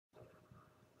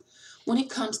When it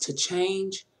comes to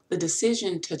change, the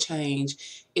decision to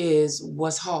change is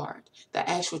what's hard. The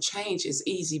actual change is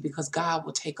easy because God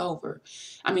will take over.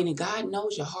 I mean, and God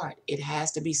knows your heart. It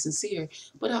has to be sincere,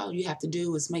 but all you have to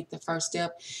do is make the first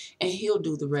step and He'll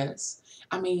do the rest.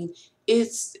 I mean,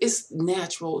 it's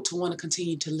natural to want to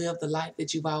continue to live the life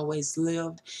that you've always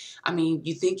lived. I mean,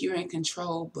 you think you're in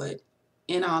control, but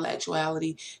in all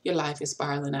actuality, your life is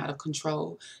spiraling out of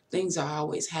control. Things are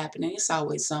always happening. It's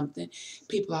always something.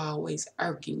 People are always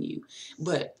irking you,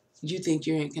 but you think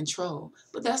you're in control.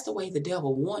 But that's the way the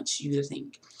devil wants you to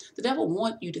think. The devil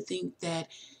wants you to think that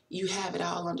you have it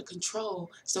all under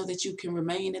control so that you can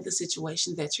remain in the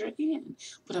situation that you're in.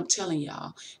 But I'm telling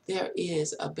y'all, there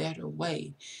is a better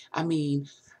way. I mean,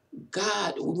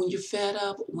 God, when you're fed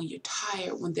up, when you're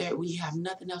tired, when you have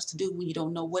nothing else to do, when you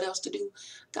don't know what else to do,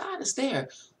 God is there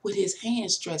with His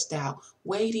hands stretched out,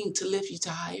 waiting to lift you to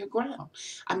higher ground.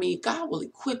 I mean, God will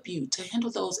equip you to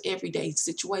handle those everyday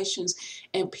situations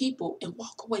and people and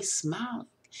walk away smiling.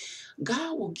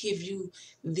 God will give you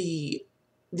the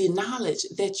knowledge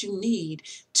that you need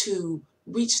to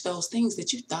reach those things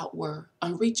that you thought were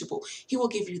unreachable. He will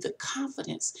give you the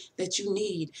confidence that you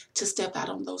need to step out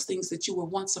on those things that you were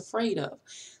once afraid of.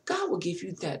 God will give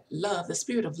you that love, the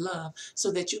spirit of love,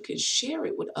 so that you can share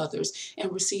it with others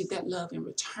and receive that love in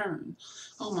return.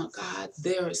 Oh my God,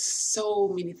 there are so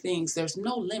many things. There's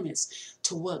no limits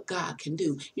to what God can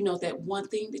do. You know that one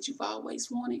thing that you've always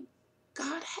wanted?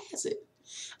 God has it.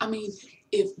 I mean,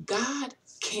 if God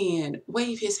can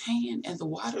wave His hand and the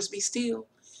waters be still,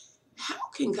 how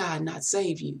can God not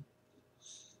save you?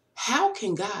 How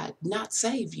can God not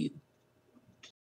save you?